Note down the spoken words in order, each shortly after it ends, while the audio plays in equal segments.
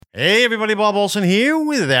Hey everybody, Bob Olson here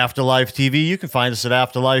with Afterlife TV. You can find us at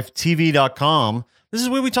afterlifetv.com. This is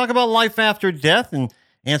where we talk about life after death and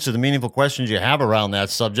answer the meaningful questions you have around that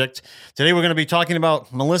subject. Today we're going to be talking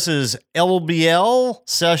about Melissa's LBL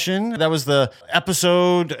session. That was the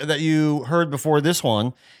episode that you heard before this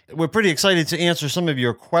one. We're pretty excited to answer some of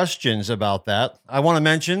your questions about that. I want to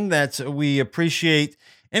mention that we appreciate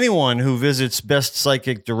anyone who visits Best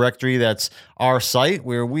Psychic Directory. That's our site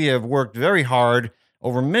where we have worked very hard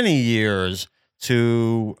over many years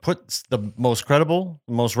to put the most credible,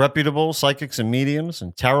 most reputable psychics and mediums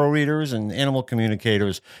and tarot readers and animal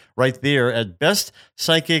communicators right there at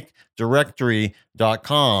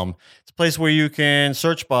bestpsychicdirectory.com. It's a place where you can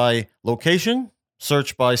search by location,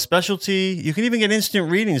 search by specialty. You can even get instant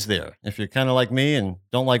readings there. If you're kind of like me and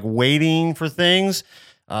don't like waiting for things,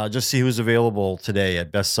 just see who's available today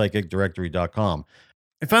at bestpsychicdirectory.com.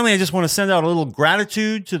 And finally, I just want to send out a little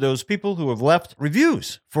gratitude to those people who have left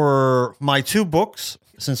reviews for my 2 books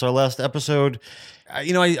since our last episode.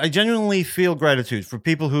 I genuinely feel gratitude for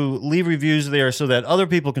people who leave reviews there so that other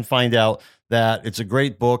people can find out that it's a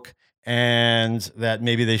great book and that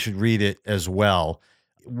maybe they should read it as well.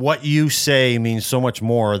 What you say means so much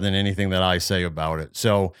more than anything that I say about it.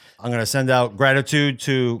 So I'm going to send out gratitude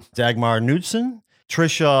to Dagmar Knudsen,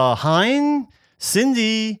 Trisha Hine,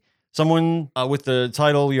 Cindy, someone with the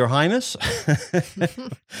title Your Highness.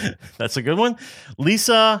 That's a good one.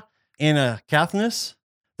 Lisa Anna Kathnis.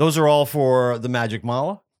 Those are all for the Magic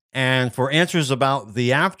Mala. And for answers about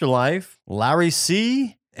the afterlife, Larry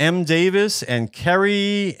C., M. Davis, and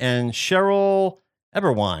Kerry and Cheryl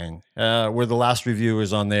Eberwine were the last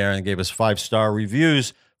reviewers on there and gave us 5-star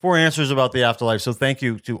reviews for answers about the afterlife. So thank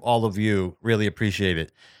you to all of you. Really appreciate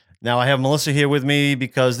it. Now, I have Melissa here with me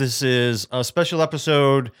because this is a special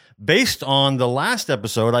episode based on the last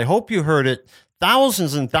episode. I hope you heard it.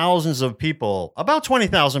 Thousands and thousands of people, about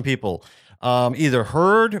 20,000 people, either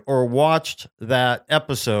heard or watched that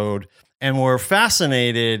episode and were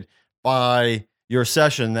fascinated by your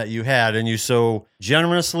session that you had. And you so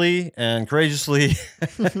generously and courageously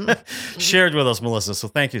shared with us, Melissa. So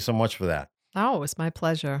thank you so much for that. Oh, it was my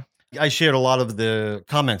pleasure. I shared a lot of the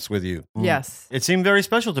comments with you. Yes. It seemed very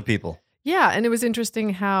special to people. Yeah. And it was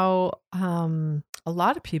interesting how a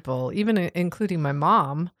lot of people, even including my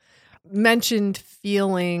mom, mentioned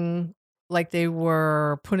feeling like they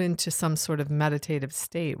were put into some sort of meditative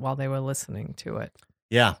state while they were listening to it.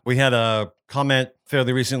 Yeah. We had a comment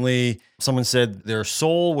fairly recently. Someone said their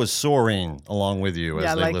soul was soaring along with you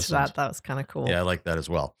as they listened. Yeah, I liked that. That was kind of cool. Yeah, I like that as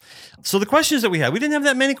well. So the questions that we had, we didn't have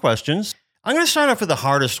that many questions. I'm going to start off with the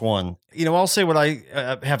hardest one. I'll say what I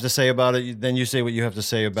have to say about it. Then you say what you have to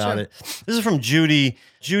say about it. This is from Judy.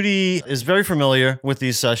 Judy is very familiar with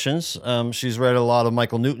these sessions. She's read a lot of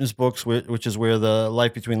Michael Newton's books, which is where the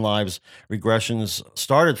Life Between Lives regressions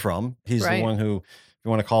started from. He's the one who, if you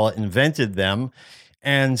want to call it, invented them.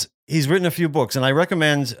 And he's written a few books. And I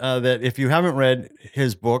recommend that if you haven't read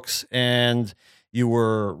his books and you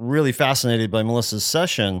were really fascinated by Melissa's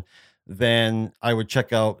session, then I would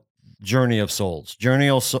check out Journey of Souls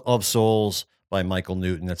by Michael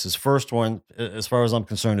Newton. That's his first one. As far as I'm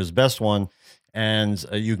concerned, his best one. And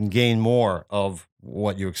you can gain more of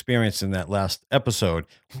what you experienced in that last episode.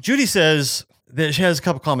 Judy says that she has a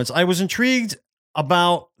couple comments. I was intrigued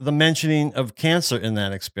about the mentioning of cancer in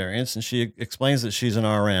that experience. And she explains that she's an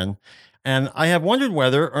RN. And I have wondered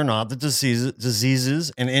whether or not the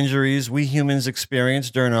diseases and injuries we humans experience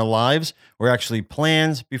during our lives were actually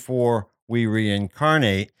planned before we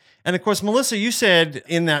reincarnate. And of course, Melissa, you said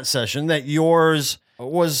in that session that yours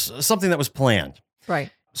was something that was planned.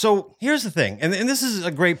 Right. So here's the thing, and this is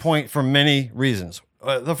a great point for many reasons.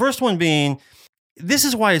 The first one being, this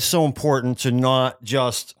is why it's so important to not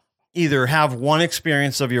just either have one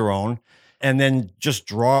experience of your own and then just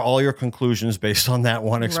draw all your conclusions based on that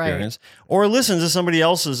one experience, or listen to somebody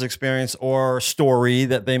else's experience or story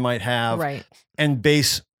that they might have and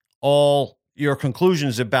base all your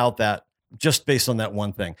conclusions about that just based on that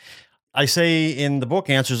one thing. I say in the book,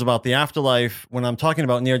 Answers About the Afterlife, when I'm talking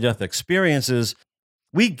about near-death experiences,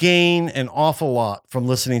 we gain an awful lot from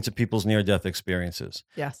listening to people's near-death experiences.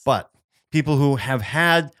 Yes. But people who have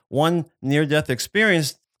had one near-death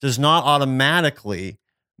experience does not automatically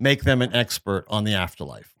make them an expert on the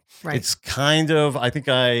afterlife. Right. It's kind of, I think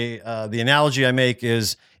the analogy I make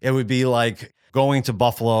is it would be like going to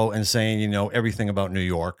Buffalo and saying, you know, everything about New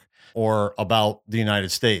York or about the United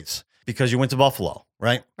States because you went to Buffalo,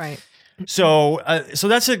 right? Right. So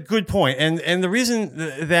that's a good point. And the reason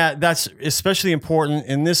that that's especially important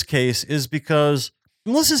in this case is because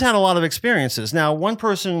Melissa's had a lot of experiences. Now, one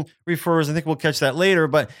person refers, I think we'll catch that later,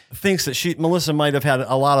 but thinks that Melissa might have had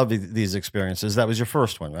a lot of these experiences. That was your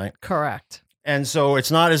first one, right? Correct. And so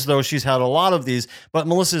it's not as though she's had a lot of these, but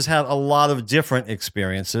Melissa's had a lot of different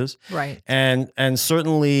experiences. Right. And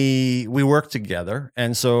certainly we work together.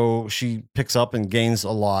 And so she picks up and gains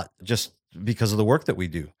a lot just because of the work that we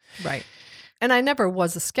do. Right. And I never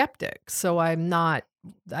was a skeptic. So I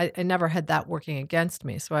never had that working against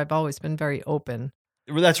me. So I've always been very open.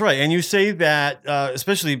 That's right. And you say that,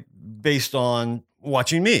 especially based on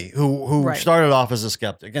watching me, who Right. started off as a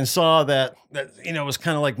skeptic and saw that was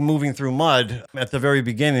kind of like moving through mud at the very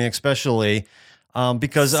beginning, especially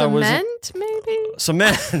because Cement, maybe?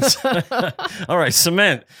 Cement. All right,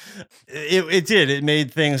 cement. It did. It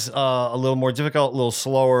made things a little more difficult, a little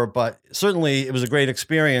slower, but certainly it was a great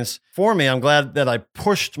experience for me. I'm glad that I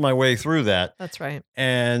pushed my way through that. That's right.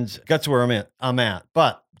 And got to where I'm at.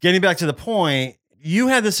 But getting back to the point, you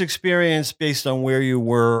had this experience based on where you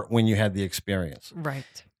were when you had the experience. Right.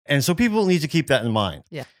 And so people need to keep that in mind.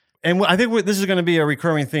 Yeah. And I think this is going to be a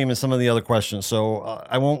recurring theme in some of the other questions. So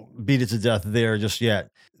I won't beat it to death there just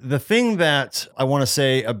yet. The thing that I want to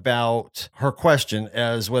say about her question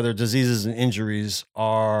as whether diseases and injuries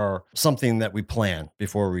are something that we plan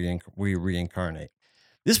before we reincarnate.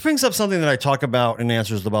 This brings up something that I talk about in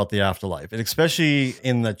Answers About the Afterlife, and especially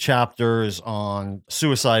in the chapters on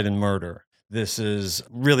suicide and murder. This is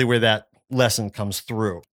really where that lesson comes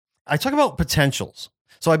through. I talk about potentials.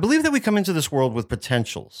 So I believe that we come into this world with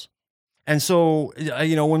potentials. And so,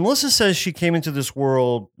 when Melissa says she came into this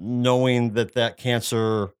world knowing that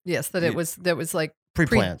cancer... Yes, that was like...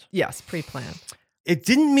 Pre-planned. Yes, pre-planned. It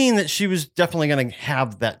didn't mean that she was definitely going to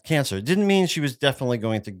have that cancer. It didn't mean she was definitely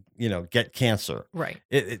going to, get cancer. Right.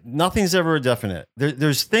 Nothing's ever definite.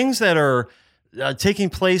 There's things that are... taking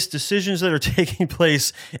place, decisions that are taking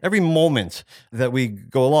place every moment that we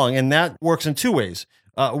go along. And that works in two ways.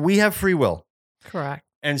 We have free will. Correct.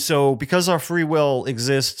 And so because our free will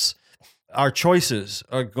exists, our choices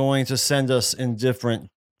are going to send us in different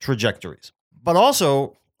trajectories. But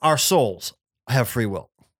also our souls have free will.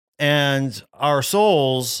 And our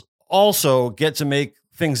souls also get to make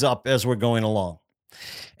things up as we're going along.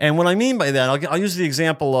 And what I mean by that, I'll use the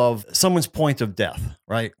example of someone's point of death,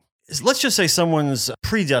 right? Let's just say someone's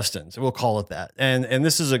predestined, we'll call it that. And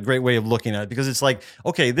this is a great way of looking at it because it's like,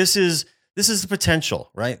 okay, this is the potential,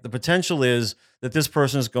 right? The potential is that this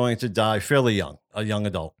person is going to die fairly young, a young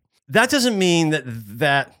adult. That doesn't mean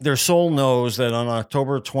that their soul knows that on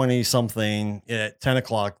October 20 something at 10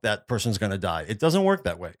 o'clock, that person's going to die. It doesn't work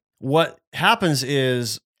that way. What happens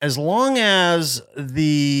is as long as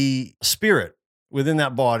the spirit within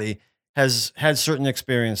that body has had certain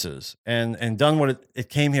experiences and done what it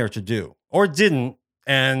came here to do, or didn't,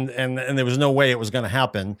 and there was no way it was going to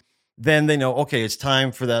happen, then they know, okay, it's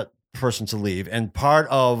time for that person to leave. And part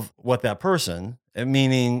of what that person,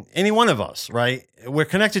 meaning any one of us, right? We're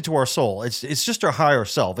connected to our soul. It's just our higher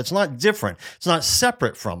self. It's not different. It's not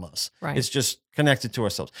separate from us. Right. It's just connected to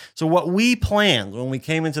ourselves. So what we planned when we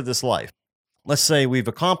came into this life, let's say we've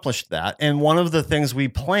accomplished that. And one of the things we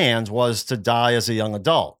planned was to die as a young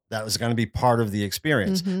adult. That was going to be part of the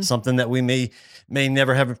experience, something that we may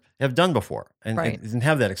never have done before and didn't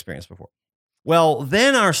have that experience before. Well,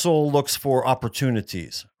 then our soul looks for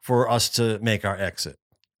opportunities for us to make our exit.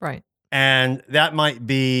 Right. And that might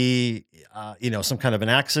be, some kind of an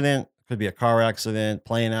accident. Could be a car accident,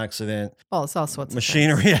 plane accident. Well, it's all sorts of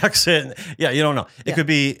machinery accident. Yeah, you don't know. It could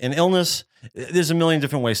be an illness. There's a million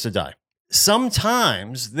different ways to die.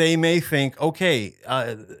 Sometimes they may think, okay,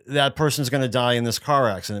 that person's going to die in this car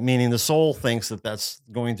accident, meaning the soul thinks that that's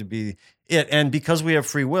going to be it. And because we have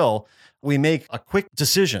free will, we make a quick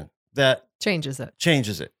decision that changes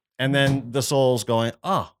it. And then the soul's going,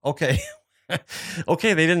 okay.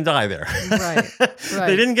 Okay, they didn't die there. Right.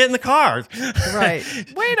 They didn't get in the car. Right.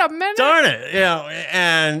 Wait a minute. Darn it.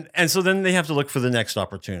 And so then they have to look for the next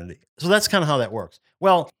opportunity. So that's kind of how that works.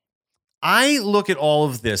 Well, I look at all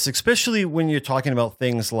of this, especially when you're talking about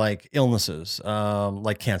things like illnesses,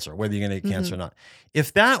 like cancer, whether you're going to get cancer or not.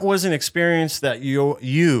 If that was an experience that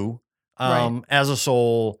you as a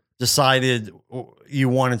soul decided you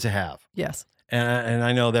wanted to have. Yes. And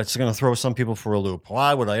I know that's going to throw some people for a loop.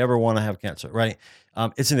 Why would I ever want to have cancer, right?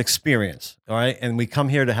 It's an experience, all right? And we come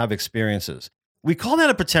here to have experiences. We call that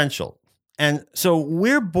a potential. And so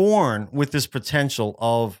we're born with this potential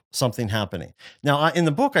of something happening. Now, in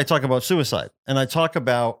the book, I talk about suicide, and I talk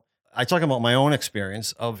about my own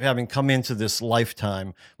experience of having come into this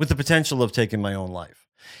lifetime with the potential of taking my own life.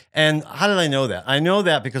 And how did I know that? I know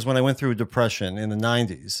that because when I went through depression in the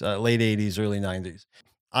 90s, late 80s, early 90s,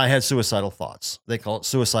 I had suicidal thoughts. They call it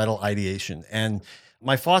suicidal ideation. And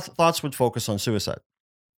my thoughts would focus on suicide.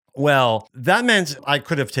 Well, that meant I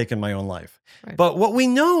could have taken my own life. Right. But what we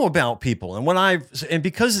know about people and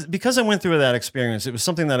because I went through that experience, it was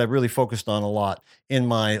something that I really focused on a lot in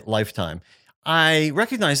my lifetime. I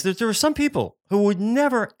recognized that there were some people who would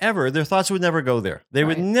never, ever, their thoughts would never go there. They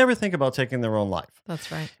would never think about taking their own life.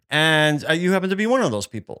 That's right. And you happen to be one of those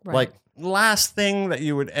people. Right. Like, last thing that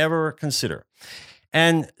you would ever consider.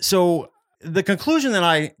 And so the conclusion that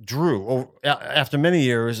I drew after many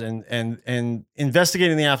years and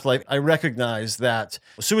investigating the afterlife, I recognized that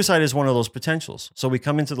suicide is one of those potentials. So we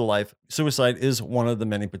come into the life, suicide is one of the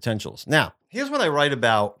many potentials. Now, here's what I write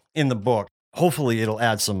about in the book. Hopefully it'll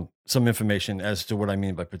add some information as to what I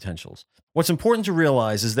mean by potentials. What's important to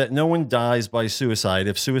realize is that no one dies by suicide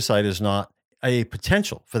if suicide is not a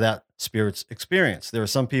potential for that spirit's experience. There are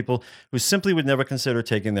some people who simply would never consider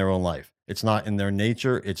taking their own life. It's not in their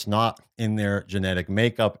nature. It's not in their genetic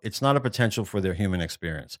makeup. It's not a potential for their human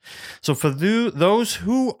experience. So for those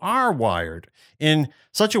who are wired in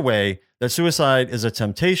such a way that suicide is a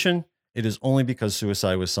temptation, it is only because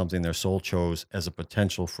suicide was something their soul chose as a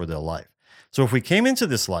potential for their life. So if we came into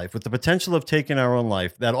this life with the potential of taking our own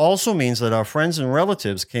life, that also means that our friends and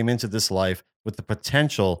relatives came into this life with the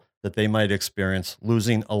potential that they might experience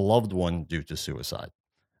losing a loved one due to suicide.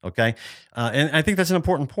 Okay? And I think that's an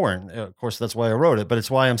important point. Of course, that's why I wrote it, but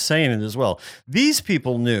it's why I'm saying it as well. These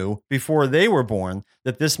people knew before they were born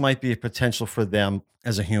that this might be a potential for them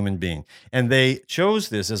as a human being. And they chose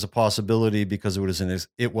this as a possibility because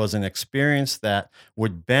it was an experience that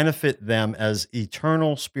would benefit them as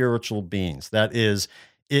eternal spiritual beings. That is,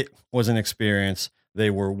 it was an experience they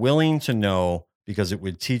were willing to know because it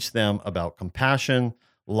would teach them about compassion,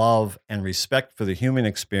 love, and respect for the human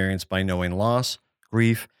experience by knowing loss,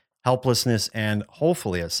 grief, helplessness, and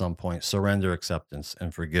hopefully at some point, surrender, acceptance,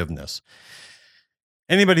 and forgiveness.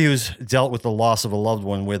 Anybody who's dealt with the loss of a loved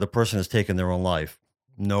one where the person has taken their own life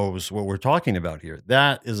knows what we're talking about here.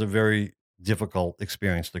 That is a very difficult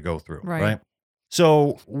experience to go through, right?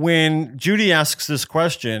 So when Judy asks this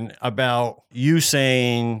question about you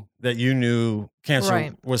saying that you knew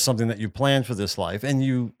cancer was something that you planned for this life, and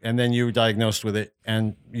then you were diagnosed with it,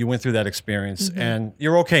 and you went through that experience, and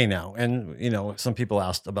you're okay now. And some people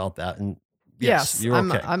asked about that, and yes, you're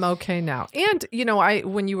okay. I'm okay now. And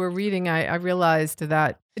when you were reading, I realized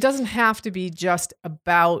that it doesn't have to be just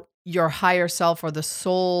about your higher self or the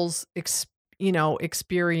soul's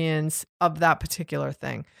experience of that particular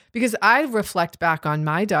thing. Because I reflect back on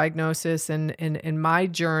my diagnosis and my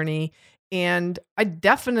journey, and I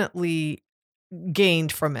definitely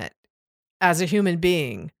gained from it as a human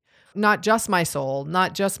being. Not just my soul,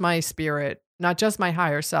 not just my spirit, not just my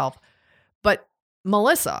higher self, but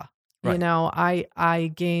Melissa. Right.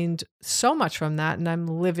 I gained so much from that, and I'm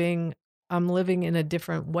living in a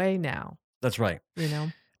different way now. That's right.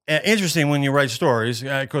 Interesting when you write stories,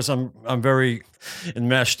 because I'm very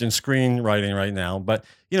enmeshed in screenwriting right now. But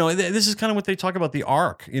this is kind of what they talk about, the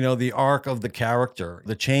arc. The arc of the character,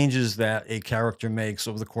 the changes that a character makes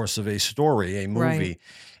over the course of a story, a movie,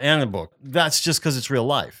 and a book. That's just because it's real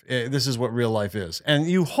life. This is what real life is, and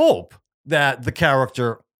you hope that the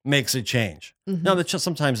character makes a change. Now,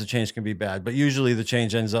 sometimes the change can be bad, but usually the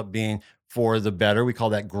change ends up being for the better. We call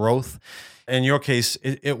that growth. In your case,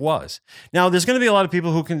 it was. Now, there's going to be a lot of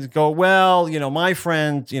people who can go, well, my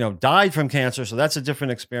friend, died from cancer, so that's a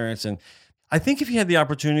different experience. And I think if you had the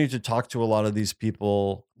opportunity to talk to a lot of these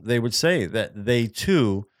people, they would say that they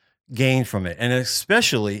too gained from it. And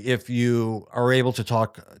especially if you are able to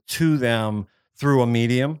talk to them through a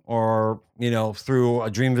medium or, through a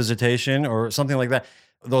dream visitation or something like that.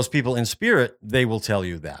 Those people in spirit, they will tell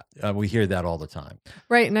you that. We hear that all the time.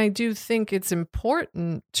 Right. And I do think it's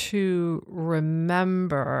important to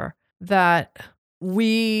remember that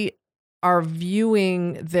we are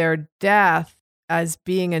viewing their death as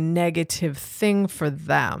being a negative thing for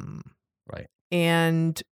them. Right.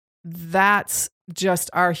 And that's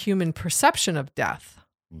just our human perception of death.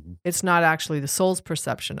 It's not actually the soul's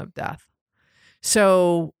perception of death.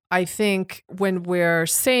 So I think when we're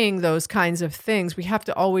saying those kinds of things, we have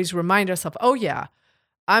to always remind ourselves, oh yeah,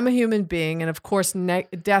 I'm a human being. And of course,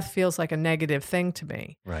 death feels like a negative thing to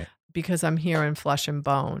me. Right. Because I'm here in flesh and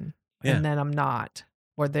bone and then I'm not,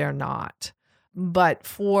 or they're not. But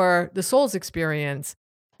for the soul's experience,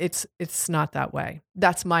 it's not that way.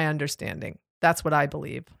 That's my understanding. That's what I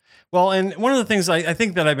believe. Well, and one of the things I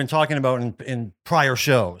think that I've been talking about in prior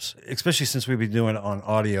shows, especially since we've been doing it on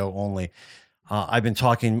audio only, I've been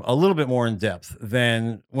talking a little bit more in depth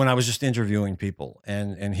than when I was just interviewing people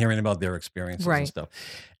and hearing about their experiences and Right. stuff.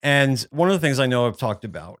 And one of the things I know I've talked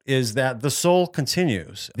about is that the soul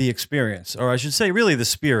continues the experience, or I should say, really the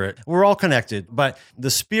spirit. We're all connected, but the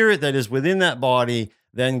spirit that is within that body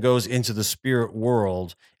then goes into the spirit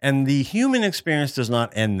world. And the human experience does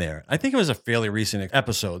not end there. I think it was a fairly recent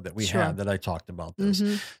episode that we Sure. had that I talked about this.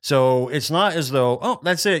 Mhm. So it's not as though, oh,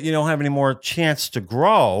 that's it. You don't have any more chance to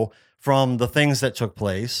grow from the things that took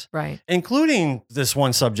place, Right. including this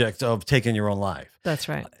one subject of taking your own life. That's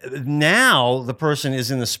right. Now the person is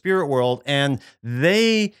in the spirit world and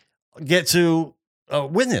they get to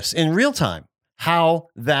witness in real time how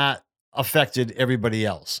that affected everybody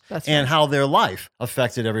else That's and right. how their life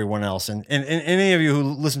affected everyone else. And any of you who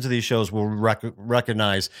listen to these shows will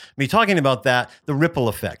recognize me talking about that, the ripple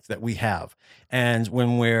effect that we have. And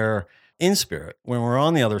when we're in spirit, when we're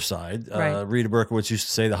on the other side, Right. Rita Berkowitz used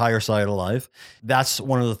to say the higher side of life. That's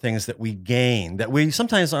one of the things that we gain that we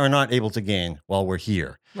sometimes are not able to gain while we're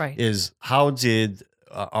here Right. is how did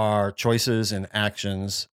our choices and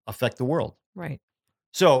actions affect the world? Right.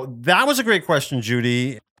 So that was a great question,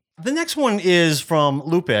 Judy. The next one is from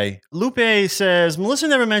Lupe. Lupe says, Melissa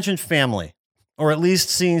never mentioned family, or at least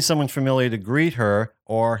seeing someone familiar to greet her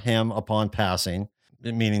or him upon passing,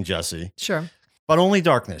 meaning Jesse, Sure. but only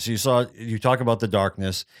darkness. You talk about the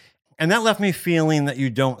darkness, and that left me feeling that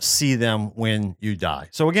you don't see them when you die.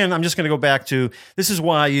 So again, I'm just going to go back to, this is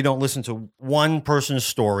why you don't listen to one person's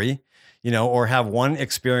story, or have one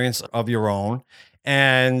experience of your own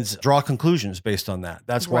and draw conclusions based on that.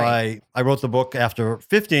 That's why I wrote the book after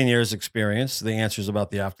 15 years experience, The Answers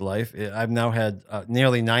About the Afterlife. I've now had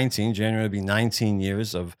nearly 19, January will be 19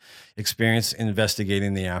 years of experience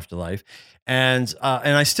investigating the afterlife. And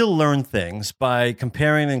I still learn things by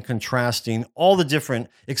comparing and contrasting all the different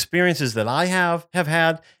experiences that I have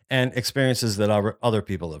had and experiences that other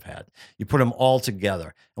people have had. You put them all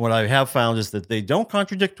together. And what I have found is that they don't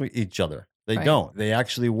contradict each other. They Right. don't. They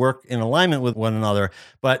actually work in alignment with one another,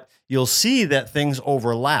 but you'll see that things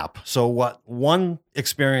overlap. So what one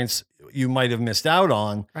experience you might have missed out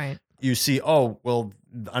on, Right. you see, oh, well,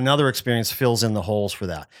 another experience fills in the holes for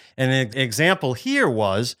that. And an example here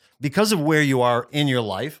was because of where you are in your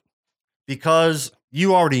life, because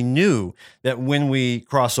you already knew that when we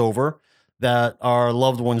cross over, that our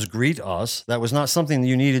loved ones greet us. That was not something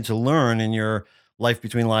you needed to learn in your life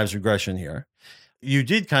between lives regression here. You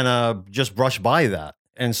did kind of just brush by that.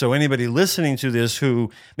 And so anybody listening to this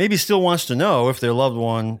who maybe still wants to know if their loved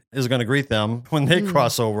one is going to greet them when they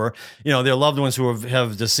cross over, their loved ones who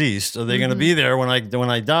have deceased, are they going to be there when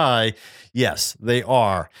I die? Yes, they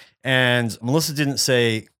are. And Melissa didn't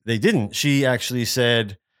say they didn't. She actually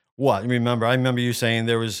said, what? Remember, I remember you saying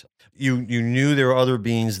there was, you knew there were other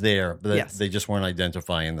beings there, but Yes. they just weren't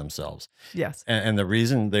identifying themselves. Yes. And the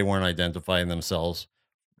reason they weren't identifying themselves,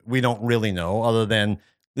 we don't really know, other than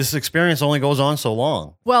this experience only goes on so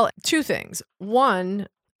long. Well, two things. One,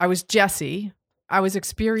 I was Jesse. I was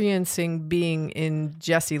experiencing being in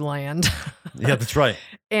Jesse land. Yeah, that's right.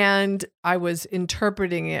 And I was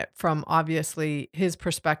interpreting it from obviously his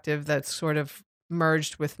perspective that's sort of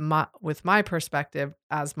merged with my perspective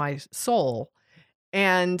as my soul.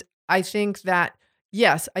 And I think that,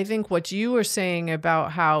 yes, I think what you were saying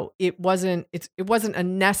about how it wasn't a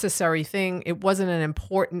necessary thing. It wasn't an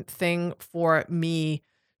important thing for me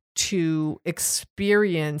to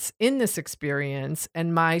experience in this experience.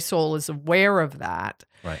 And my soul is aware of that.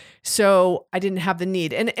 Right. So I didn't have the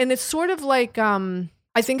need. And it's sort of like,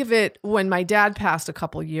 I think of it when my dad passed a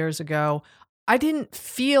couple years ago, I didn't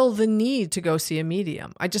feel the need to go see a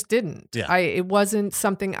medium. I just didn't. Yeah. It wasn't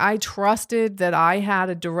something I trusted, that I had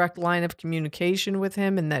a direct line of communication with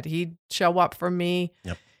him and that he'd show up for me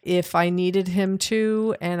Yep. if I needed him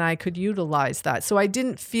to, and I could utilize that. So I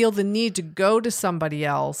didn't feel the need to go to somebody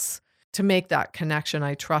else to make that connection.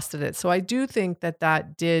 I trusted it. So I do think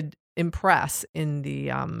that did impress in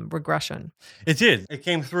the regression. It did. It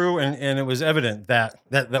came through, and it was evident that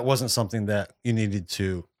wasn't something that you needed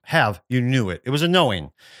to have. You knew it. It was a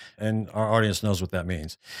knowing, and our audience knows what that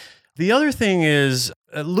means. The other thing is,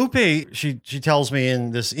 Lupe, she tells me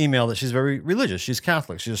in this email that she's very religious. She's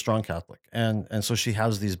Catholic. She's a strong Catholic. And so she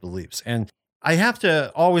has these beliefs. And I have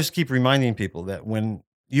to always keep reminding people that when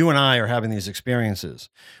you and I are having these experiences,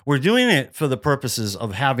 we're doing it for the purposes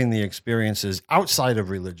of having the experiences outside of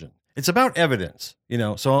religion. It's about evidence,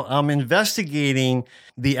 so I'm investigating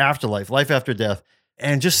the afterlife, life after death,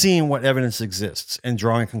 and just seeing what evidence exists and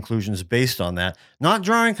drawing conclusions based on that, not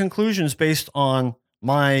drawing conclusions based on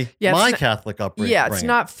my Catholic upbringing. Yeah, it's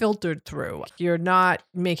not filtered through. You're not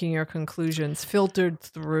making your conclusions filtered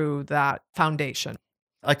through that foundation.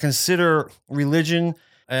 I consider religion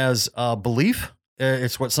as a belief.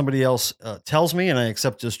 It's what somebody else tells me and I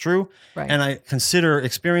accept as true. Right. And I consider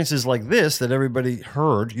experiences like this that everybody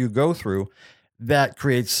heard you go through, that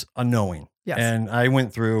creates a knowing. Yes. And I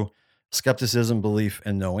went through skepticism, belief,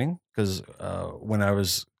 and knowing because when I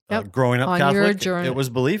was growing up On your Catholic, journey. it was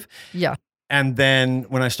belief. Yeah. And then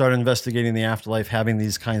when I started investigating the afterlife, having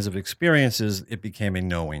these kinds of experiences, it became a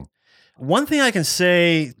knowing. One thing I can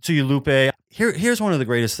say to you, Lupe, here's one of the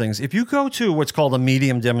greatest things. If you go to what's called a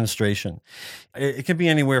medium demonstration, it can be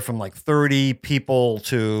anywhere from like 30 people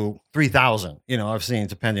to 3,000, I've seen,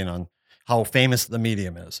 depending on how famous the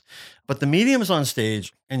medium is. But the medium is on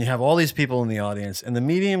stage and you have all these people in the audience and the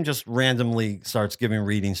medium just randomly starts giving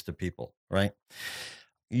readings to people, right?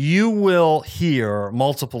 You will hear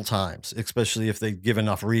multiple times, especially if they give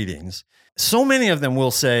enough readings. So many of them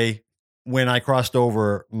will say, when I crossed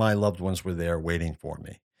over, my loved ones were there waiting for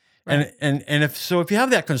me. Right. And if you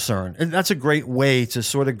have that concern, that's a great way to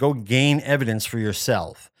sort of go gain evidence for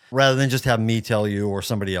yourself rather than just have me tell you or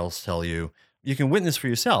somebody else tell you. You can witness for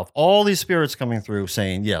yourself. All these spirits coming through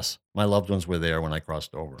saying, yes, my loved ones were there when I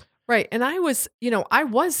crossed over. Right. And I was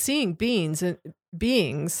seeing beings,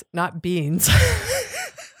 not beings.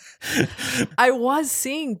 I was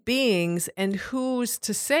seeing beings, and who's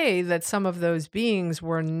to say that some of those beings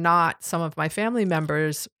were not some of my family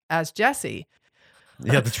members as Jesse?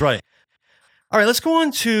 Yeah, that's right. All right, let's go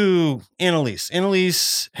on to Annalise.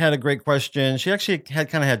 Annalise had a great question. She actually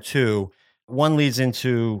had two. One leads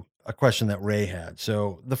into a question that Ray had.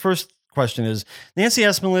 So the first question is, Nancy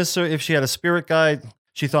asked Melissa if she had a spirit guide.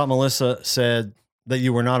 She thought Melissa said that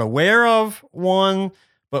you were not aware of one,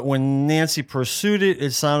 but when Nancy pursued it,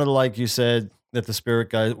 it sounded like you said that the spirit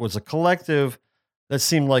guide was a collective that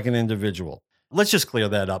seemed like an individual. Let's just clear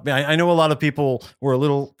that up. I know a lot of people were a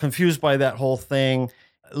little confused by that whole thing.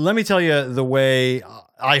 Let me tell you the way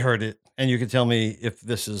I heard it, and you can tell me if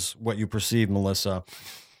this is what you perceive, Melissa.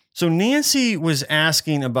 So Nancy was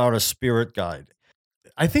asking about a spirit guide.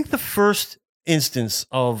 I think the first instance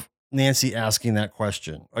of Nancy asking that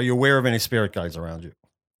question, are you aware of any spirit guides around you,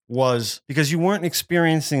 was because you weren't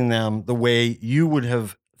experiencing them the way you would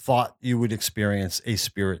have thought you would experience a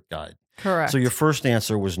spirit guide. Correct. So your first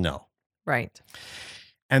answer was no. Right.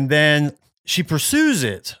 And then she pursues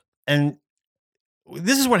it. And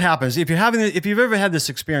this is what happens. If you've ever had this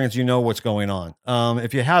experience, you know what's going on.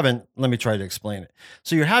 If you haven't, let me try to explain it.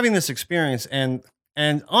 So you're having this experience, and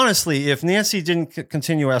honestly, if Nancy didn't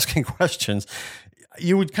continue asking questions,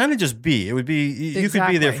 you would kind of just be. It would be you could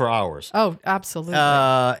be there for hours. Oh, absolutely.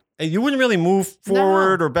 You wouldn't really move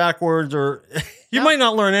forward or backwards, or you might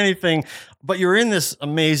not learn anything, but you're in this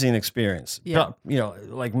amazing experience. Yeah.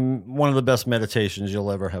 Like one of the best meditations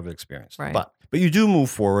you'll ever have experienced. Right. But you do move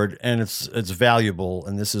forward, and it's valuable,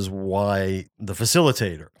 and this is why the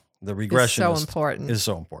facilitator, the regressionist, is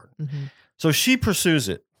so important. Mm-hmm. So she pursues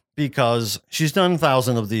it because she's done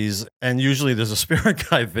 1,000 of these, and usually there's a spirit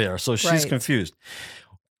guide there, so she's confused.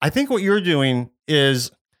 I think what you're doing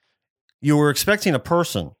is you were expecting a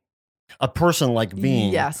person-like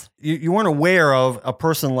being. Yes. You weren't aware of a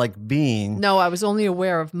person-like being. No, I was only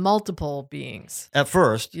aware of multiple beings. At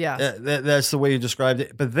first. Yes. That's the way you described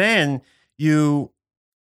it. But then you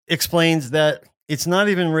explained that it's not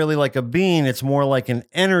even really like a being, it's more like an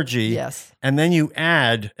energy. Yes. And then you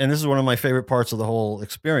add, and this is one of my favorite parts of the whole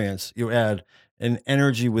experience, you add an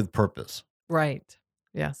energy with purpose. Right.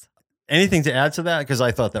 Yes. Anything to add to that? Because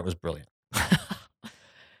I thought that was brilliant.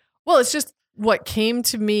 Well, it's just what came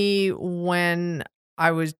to me when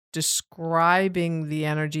I was describing the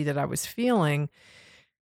energy that I was feeling,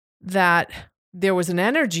 that there was an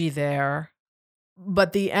energy there,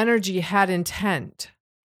 but the energy had intent.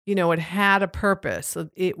 It had a purpose.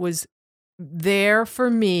 It was there for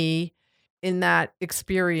me in that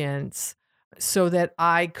experience so that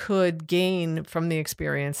I could gain from the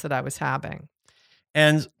experience that I was having.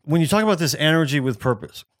 And when you talk about this energy with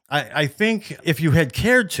purpose, I think if you had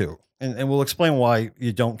cared to, and we'll explain why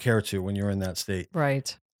you don't care to when you're in that state.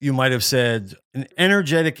 Right. You might have said an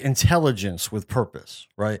energetic intelligence with purpose,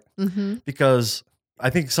 right? Mm-hmm. Because I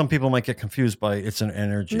think some people might get confused by it's an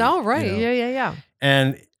energy. No, right. Yeah.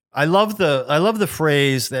 And I love the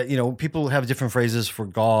phrase that, people have different phrases for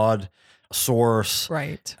God, source.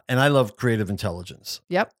 Right. And I love creative intelligence.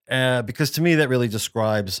 Yep. Because to me, that really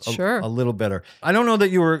describes a little better. I don't know that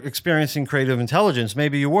you were experiencing creative intelligence.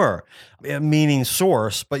 Maybe you were, meaning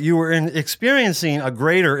source, but you were experiencing a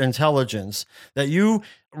greater intelligence that you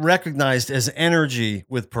recognized as energy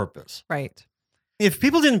with purpose. Right. If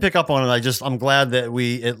people didn't pick up on it, I'm glad that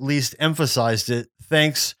we at least emphasized it.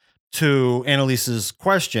 Thanks to Annalise's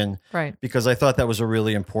question. Right. Because I thought that was a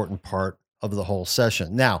really important part of the whole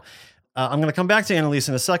session. Now, I'm going to come back to Annalise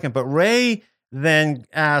in a second, but Ray then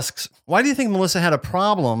asks, why do you think Melissa had a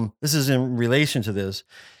problem? This is in relation to this.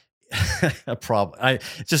 A problem.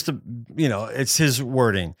 It's his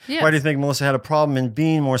wording. Yes. Why do you think Melissa had a problem in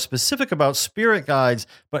being more specific about spirit guides,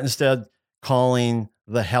 but instead calling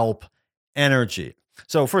the help energy?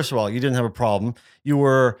 So first of all, you didn't have a problem. You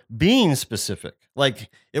were being specific. Like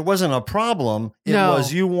it wasn't a problem. It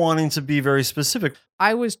was you wanting to be very specific.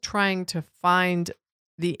 I was trying to find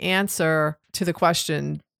the answer to the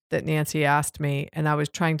question that Nancy asked me, and I was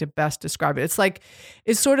trying to best describe it.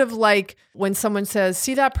 It's sort of like when someone says,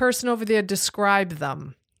 see that person over there, describe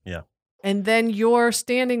them. Yeah. And then you're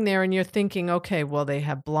standing there and you're thinking, okay, well, they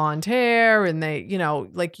have blonde hair and they,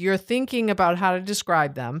 you're thinking about how to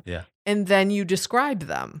describe them. Yeah. And then you describe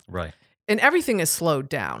them. Right. And everything is slowed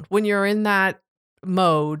down. When you're in that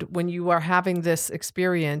mode, when you are having this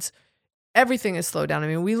experience, everything is slowed down. I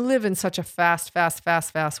mean, we live in such a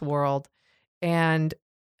fast world. And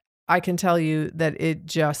I can tell you that it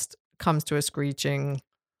just comes to a screeching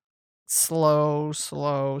slow.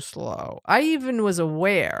 I even was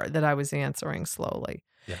aware that I was answering slowly.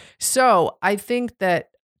 Yeah. So I think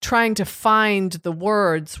that trying to find the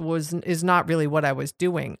words is not really what I was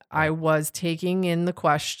doing. I was taking in the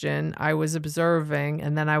question, I was observing,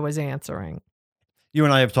 and then I was answering. You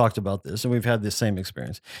and I have talked about this, and we've had the same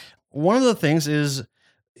experience. One of the things is,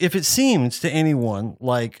 if it seemed to anyone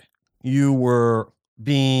like you were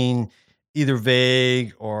being either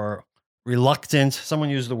vague or reluctant, someone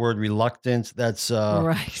used the word reluctant. That's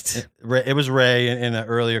right. It was Ray in an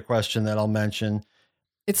earlier question that I'll mention.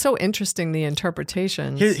 It's so interesting, the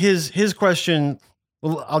interpretations. His question.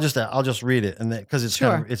 Well, I'll just read it, and because it's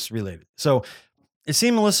Sure. it's related. So it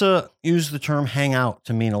seemed Melissa used the term "hang out"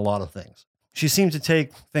 to mean a lot of things. She seemed to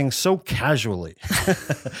take things so casually.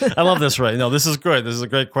 I love this, Ray. No, this is good. This is a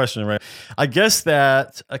great question, Ray. I guess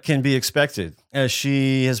that can be expected, as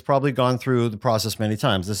she has probably gone through the process many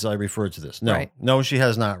times. I referred to this. No, she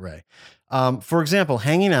has not, Ray. For example,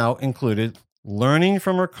 hanging out included learning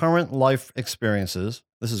from her current life experiences.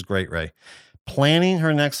 This is great, Ray. Planning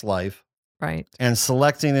her next life. Right. And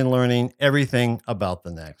selecting and learning everything about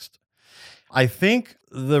the next. I think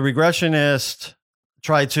the regressionist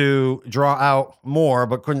tried to draw out more,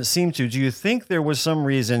 but couldn't seem to. Do you think there was some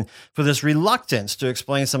reason for this reluctance to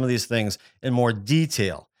explain some of these things in more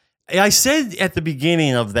detail? I said at the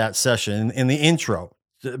beginning of that session, in the intro,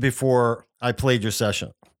 before I played your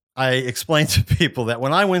session, I explained to people that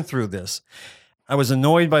when I went through this, I was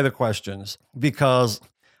annoyed by the questions because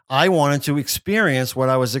I wanted to experience what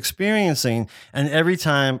I was experiencing. And every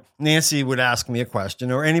time Nancy would ask me a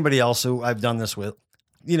question, or anybody else who I've done this with,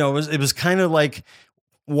 it was kind of like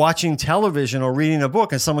watching television or reading a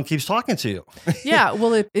book and someone keeps talking to you. Yeah,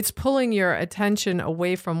 well, it's pulling your attention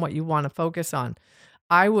away from what you want to focus on.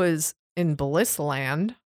 I was in bliss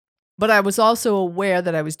land, but I was also aware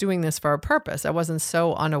that I was doing this for a purpose. I wasn't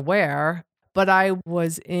so unaware, but I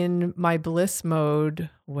was in my bliss mode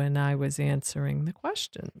when I was answering the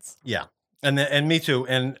questions. Yeah, and me too.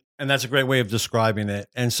 And that's a great way of describing it.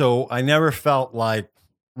 And so I never felt like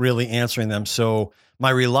really answering them. So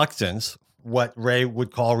my reluctance, what Ray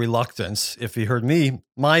would call reluctance, if he heard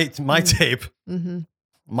my tape,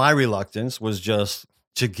 my reluctance was just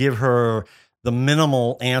to give her the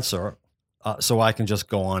minimal answer so I can just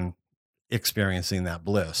go on experiencing that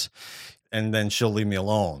bliss. And then she'll leave me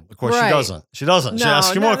alone. Of course, right. She doesn't. She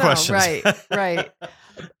asks you more questions. Right.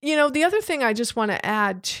 The other thing I just want to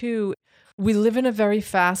add too, we live in a very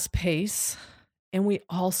fast pace, and we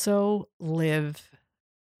also live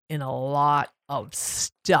in a lot of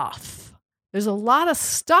stuff. There's a lot of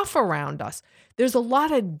stuff around us. There's a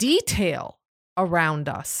lot of detail around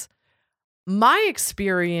us. My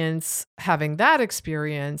experience, having that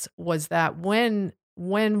experience, was that when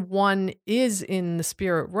one is in the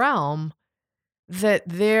spirit realm, that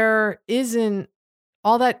there isn't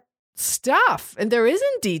all that stuff and there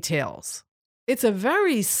isn't details. It's a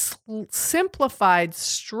very simplified,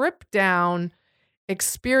 stripped down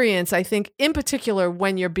experience, I think, in particular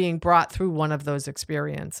when you're being brought through one of those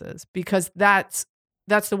experiences, because that's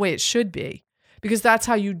the way it should be, because that's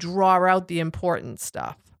how you draw out the important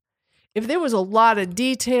stuff. If there was a lot of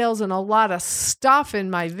details and a lot of stuff in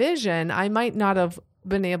my vision, I might not have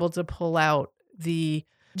been able to pull out the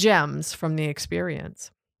gems from the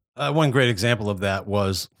experience. One great example of that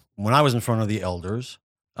was when I was in front of the elders,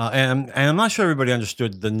 and I'm not sure everybody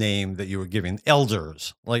understood the name that you were giving,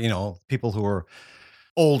 elders, like, people who are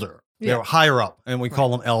older, they're higher up, and we call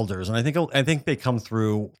them elders. And I think they come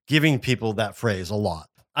through giving people that phrase a lot.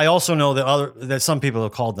 I also know that some people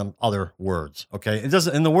have called them other words. Okay, it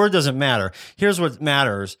doesn't, and the word doesn't matter. Here's what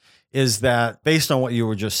matters: is that based on what you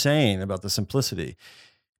were just saying about the simplicity,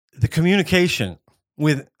 the communication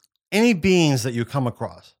with any beings that you come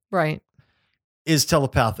across Right. is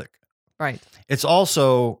telepathic. Right. It's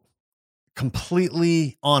also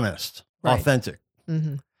completely honest, Right. authentic.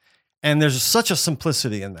 Mm-hmm. And there's such a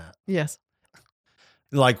simplicity in that. Yes.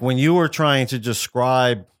 Like when you were trying to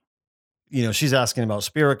describe, she's asking about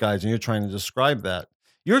spirit guides and you're trying to describe that.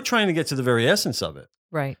 You're trying to get to the very essence of it.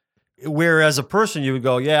 Right. Whereas a person, you would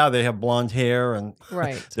go, yeah, they have blonde hair and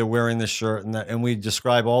Right. they're wearing this shirt and that, and we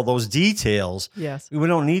describe all those details. Yes. We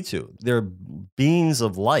don't need to. They're beings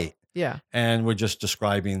of light, Yeah. and we're just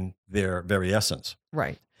describing their very essence.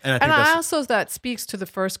 Right. And I think And that's also that speaks to the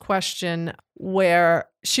first question where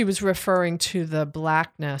she was referring to the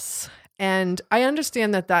blackness. And I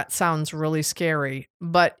understand that that sounds really scary,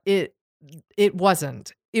 but it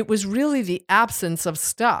wasn't. It was really the absence of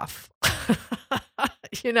stuff.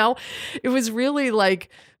 It was really like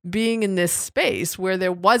being in this space where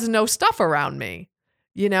there was no stuff around me.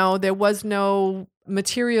 There was no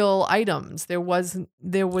material items. There was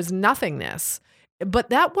nothingness. But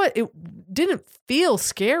it didn't feel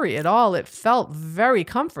scary at all. It felt very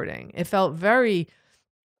comforting. It felt very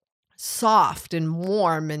soft and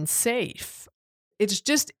warm and safe. It's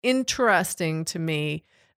just interesting to me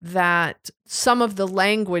that some of the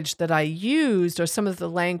language that I used, or some of the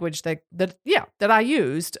language that I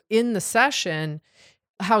used in the session,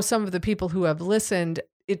 how some of the people who have listened,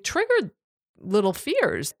 it triggered little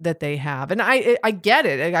fears that they have. And I get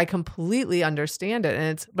it. I completely understand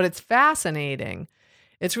it. But it's fascinating.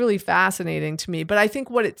 It's really fascinating to me. But I think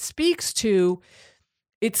what it speaks to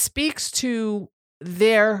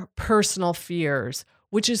their personal fears,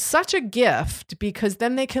 which is such a gift, because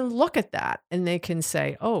then they can look at that and they can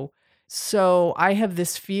say, oh, so I have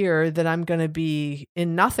this fear that I'm going to be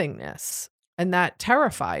in nothingness, and that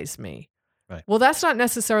terrifies me. Right. Well, that's not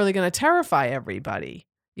necessarily going to terrify everybody.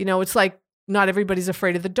 It's like not everybody's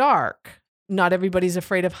afraid of the dark. Not everybody's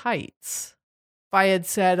afraid of heights. If I had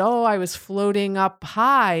said, oh, I was floating up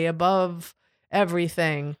high above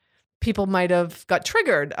everything, people might have got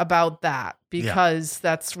triggered about that because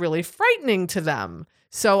that's really frightening to them.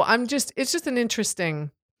 So it's just an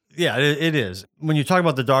interesting. Yeah, it is. When you talk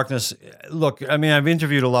about the darkness, look, I mean, I've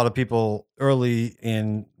interviewed a lot of people early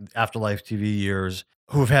in Afterlife TV years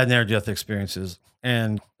who've had near-death experiences,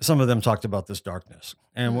 and some of them talked about this darkness,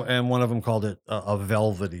 and one of them called it a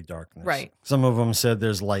velvety darkness. Right. Some of them said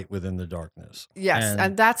there's light within the darkness. Yes,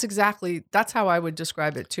 and that's how I would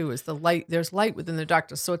describe it too, is the light. There's light within the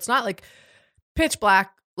darkness. So it's not like pitch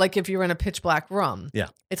black, like if you're in a pitch black room. Yeah.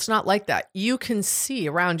 It's not like that. You can see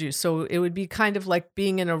around you. So it would be kind of like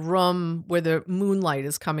being in a room where the moonlight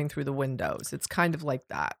is coming through the windows. It's kind of like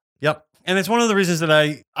that. Yep. And it's one of the reasons that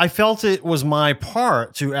I felt it was my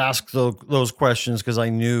part to ask those questions, because I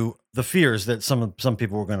knew the fears that some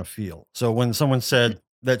people were going to feel. So when someone said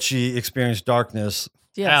that she experienced darkness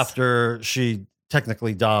after she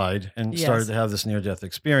technically died and started to have this near-death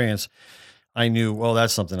experience, I knew, well,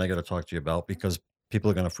 that's something I got to talk to you about, because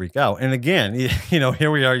people are going to freak out. And again,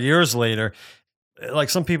 here we are years later.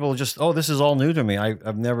 Like some people just, oh, this is all new to me.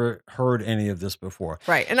 I've never heard any of this before.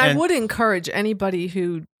 Right. And I would encourage anybody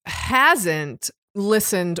who hasn't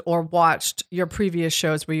listened or watched your previous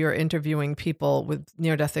shows where you're interviewing people with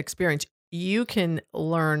near-death experience, you can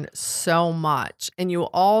learn so much. And you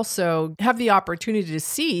also have the opportunity to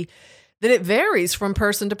see that it varies from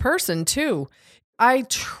person to person too. I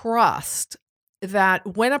trust that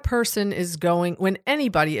when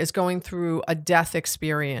anybody is going through a death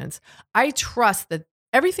experience, I trust that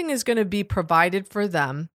everything is going to be provided for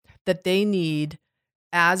them that they need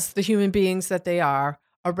as the human beings that they are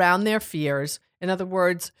around their fears. In other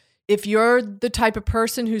words, if you're the type of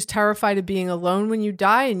person who's terrified of being alone when you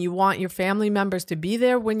die and you want your family members to be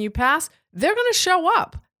there when you pass, they're going to show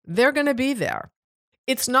up. They're going to be there.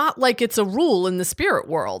 It's not like it's a rule in the spirit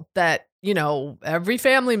world that, every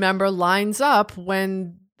family member lines up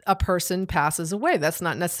when a person passes away. That's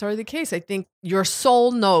not necessarily the case. I think your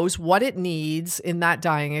soul knows what it needs in that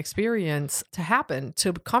dying experience to happen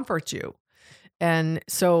to comfort you. And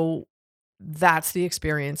so that's the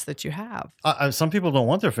experience that you have. Some people don't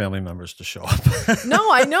want their family members to show up.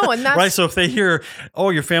 No, I know. And that's right. So if they hear,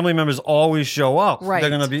 oh, your family members always show up, right,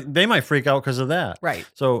 they might freak out because of that. Right.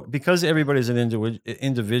 So because everybody's an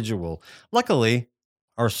individual, luckily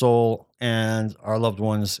our soul and our loved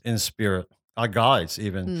ones in spirit, our guides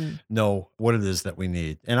even know what it is that we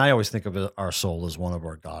need. And I always think of our soul as one of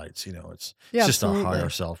our guides. It's just our higher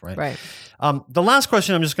self, right? Right. The last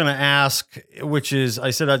question I'm just going to ask, which is,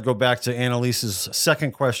 I said I'd go back to Annalise's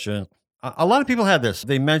second question. A lot of people had this.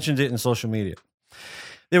 They mentioned it in social media.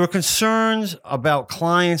 They were concerned about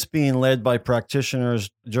clients being led by practitioners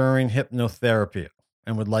during hypnotherapy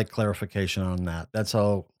and would like clarification on that. That's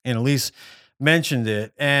how Annalise mentioned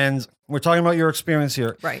it. And we're talking about your experience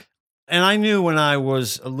here. Right. And I knew when I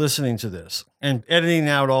was listening to this and editing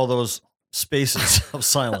out all those spaces of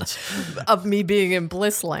silence Of me being in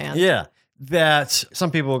bliss land. yeah, that some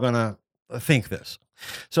people are going to think this.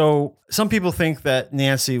 So some people think that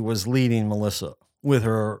Nancy was leading Melissa with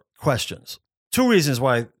her questions. Two reasons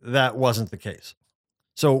why that wasn't the case.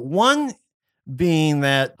 So one being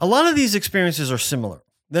that a lot of these experiences are similar.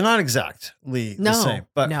 They're not exactly the same,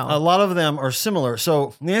 but a lot of them are similar.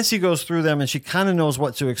 So Nancy goes through them and she kind of knows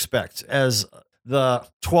what to expect as the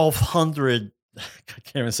 1200, I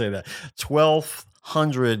can't even say that,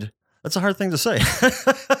 1200, that's a hard thing to say. How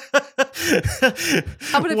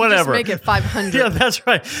about if you just make it 500? Yeah, that's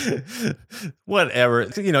right. Whatever.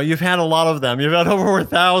 You know, you've had a lot of them. You've had over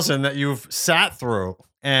 1,000 that you've sat through,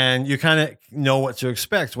 and you kind of know what to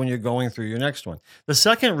expect when you're going through your next one. The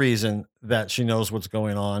second reason that she knows what's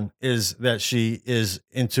going on is that she is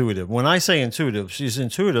intuitive. When I say intuitive, she's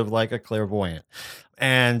intuitive like a clairvoyant.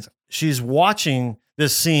 And she's watching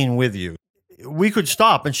this scene with you. We could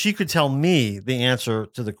stop and she could tell me the answer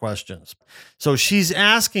to the questions. So she's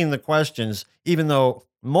asking the questions, even though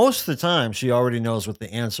most of the time she already knows what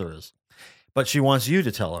the answer is, but she wants you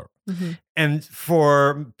to tell her. Mm-hmm. And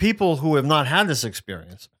for people who have not had this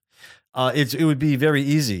experience, it would be very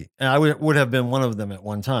easy. And I would have been one of them at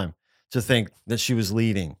one time to think that she was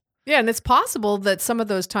leading. Yeah. And it's possible that some of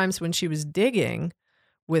those times when she was digging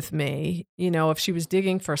with me, you know, if she was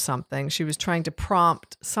digging for something, she was trying to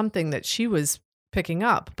prompt something that she was picking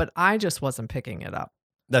up, but I just wasn't picking it up.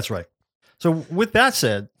 That's right. So with that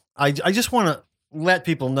said, I just want to let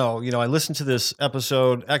people know, you know, I listened to this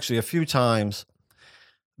episode actually a few times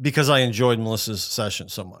because I enjoyed Melissa's session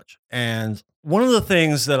so much. And one of the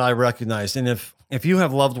things that I recognized, and if you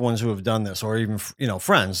have loved ones who have done this, or even, you know,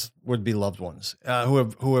 friends would be loved ones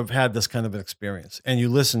who have had this kind of an experience, and you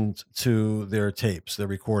listened to their tapes, their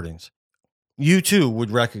recordings, you too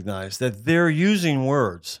would recognize that they're using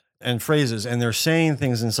words and phrases, and they're saying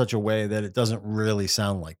things in such a way that it doesn't really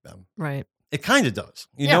sound like them. Right. It kind of does.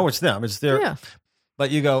 You know, it's them. It's their. Yeah. But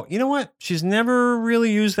you go, you know what? She's never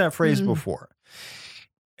really used that phrase before.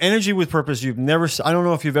 Energy with purpose. You've never, I don't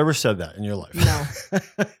know if you've ever said that in your life.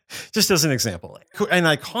 No. Just as an example. And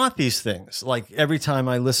I caught these things like every time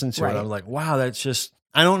I listened to it, I was like, wow, that's just,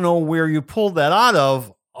 I don't know where you pulled that out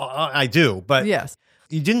of. I do, but yes,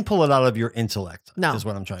 you didn't pull it out of your intellect. No. Is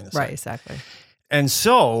what I'm trying to say. Right, exactly. And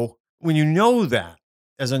so when you know that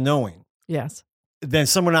as a knowing, yes, then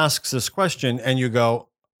someone asks this question and you go,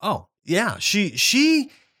 oh yeah, she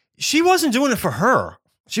wasn't doing it for her.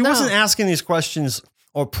 She wasn't asking these questions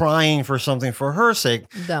or prying for something for her sake.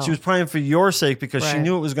 No. She was prying for your sake because she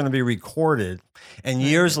knew it was going to be recorded. And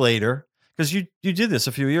years later, because you did this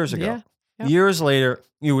a few years ago, years later,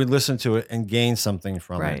 you would listen to it and gain something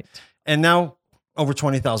from it. And now over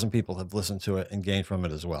 20,000 people have listened to it and gained from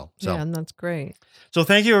it as well. So, yeah, and that's great. So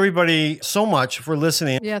thank you everybody so much for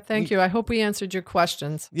listening. Yeah, thank you. I hope we answered your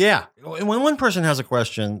questions. Yeah. When one person has a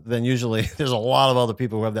question, then usually there's a lot of other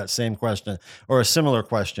people who have that same question or a similar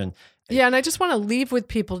question. Yeah, and I just want to leave with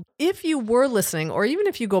people, if you were listening, or even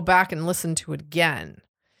if you go back and listen to it again,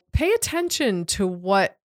 pay attention to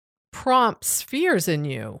what prompts fears in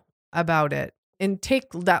you about it, and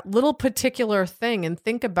take that little particular thing and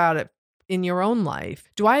think about it in your own life.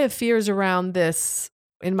 Do I have fears around this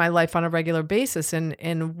in my life on a regular basis?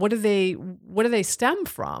 And what do they stem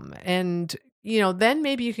from? And, you know, then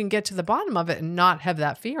maybe you can get to the bottom of it and not have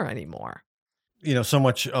that fear anymore. You know, so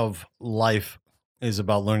much of life is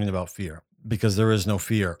about learning about fear, because there is no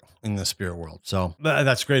fear in the spirit world. So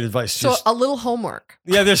that's great advice. So a little homework.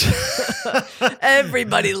 Yeah, there's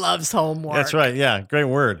everybody loves homework. That's right. Yeah, great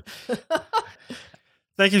word.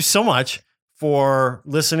 Thank you so much for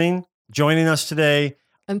listening, joining us today.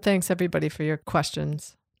 And thanks everybody for your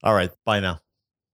questions. All right. Bye now.